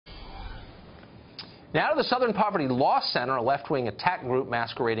Now to the Southern Poverty Law Center, a left-wing attack group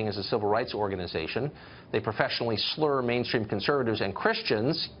masquerading as a civil rights organization. They professionally slur mainstream conservatives and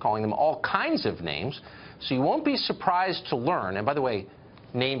Christians, calling them all kinds of names. So you won't be surprised to learn, and by the way,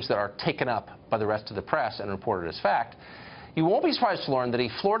 names that are taken up by the rest of the press and reported as fact, you won't be surprised to learn that a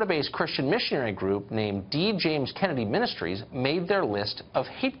Florida-based Christian missionary group named D. James Kennedy Ministries made their list of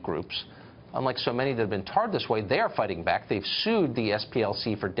hate groups. Unlike so many that have been tarred this way, they are fighting back. They've sued the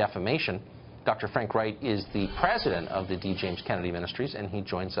SPLC for defamation. Dr. Frank Wright is the president of the D. James Kennedy Ministries, and he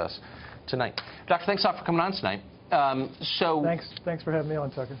joins us tonight. Doctor, thanks a lot for coming on tonight. Thanks for having me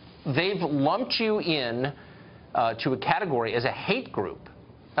on, Tucker. They've lumped you in to a category as a hate group.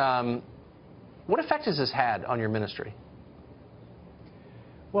 What effect has this had on your ministry?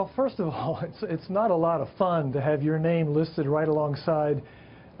 Well, first of all, it's not a lot of fun to have your name listed right alongside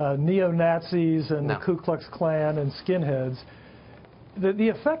neo-Nazis and the Ku Klux Klan and skinheads. The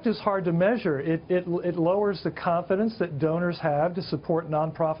effect is hard to measure. It lowers the confidence that donors have to support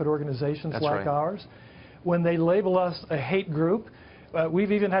nonprofit organizations like ours. When they label us a hate group,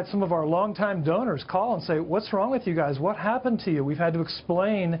 we've even had some of our longtime donors call and say, "What's wrong with you guys? What happened to you?" We've had to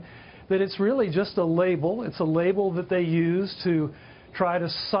explain that it's really just a label. It's a label that they use to try to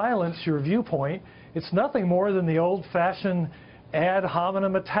silence your viewpoint. It's nothing more than the old-fashioned ad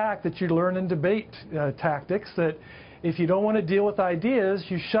hominem attack that you learn in debate tactics, that if you don't want to deal with ideas,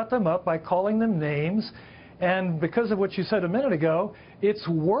 you shut them up by calling them names. And because of what you said a minute ago, it's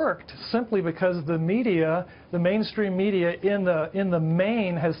worked simply because the media, the mainstream media in the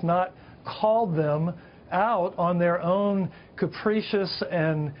main has not called them out on their own capricious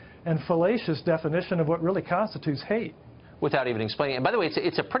and fallacious definition of what really constitutes hate. Without even explaining. And by the way,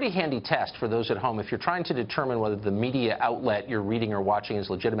 it's a pretty handy test for those at home. If you're trying to determine whether the media outlet you're reading or watching is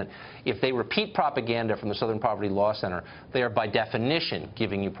legitimate, if they repeat propaganda from the Southern Poverty Law Center, they are by definition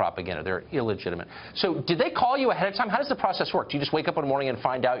giving you propaganda. They're illegitimate. So did they call you ahead of time? How does the process work? Do you just wake up one morning and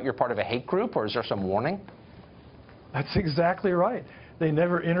find out you're part of a hate group, or is there some warning? That's exactly right. They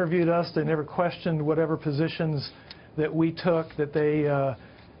never interviewed us. They never questioned whatever positions that we took that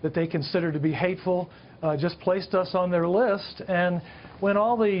they considered to be hateful. Just placed us on their list. And when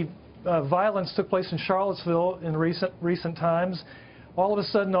all the violence took place in Charlottesville in recent times, all of a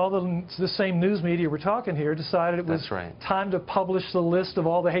sudden all the same news media we're talking here decided it was time to publish the list of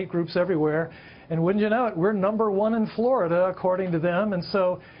all the hate groups everywhere. And wouldn't you know it, we're #1 in Florida according to them. And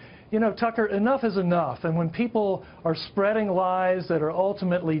so, you know, Tucker, enough is enough. And when people are spreading lies that are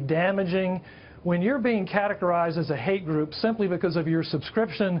ultimately damaging, when you're being categorized as a hate group simply because of your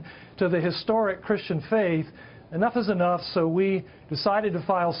subscription to the historic Christian faith, enough is enough. So we decided to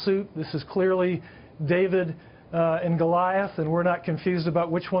file suit. This is clearly David and Goliath, and we're not confused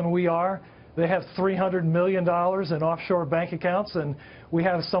about which one we are. They have $300 million in offshore bank accounts, and we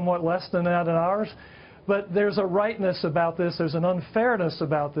have somewhat less than that in ours. But there's a rightness about this. There's an unfairness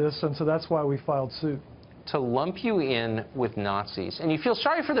about this, and so that's why we filed suit. To lump you in with Nazis, and you feel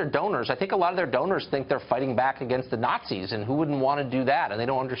sorry for their donors. I think a lot of their donors think they're fighting back against the Nazis, and who wouldn't want to do that? And they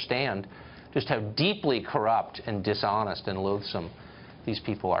don't understand just how deeply corrupt and dishonest and loathsome these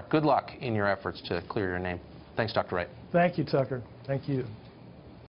people are. Good luck in your efforts to clear your name. Thanks, Dr. Wright. Thank you, Tucker. Thank you.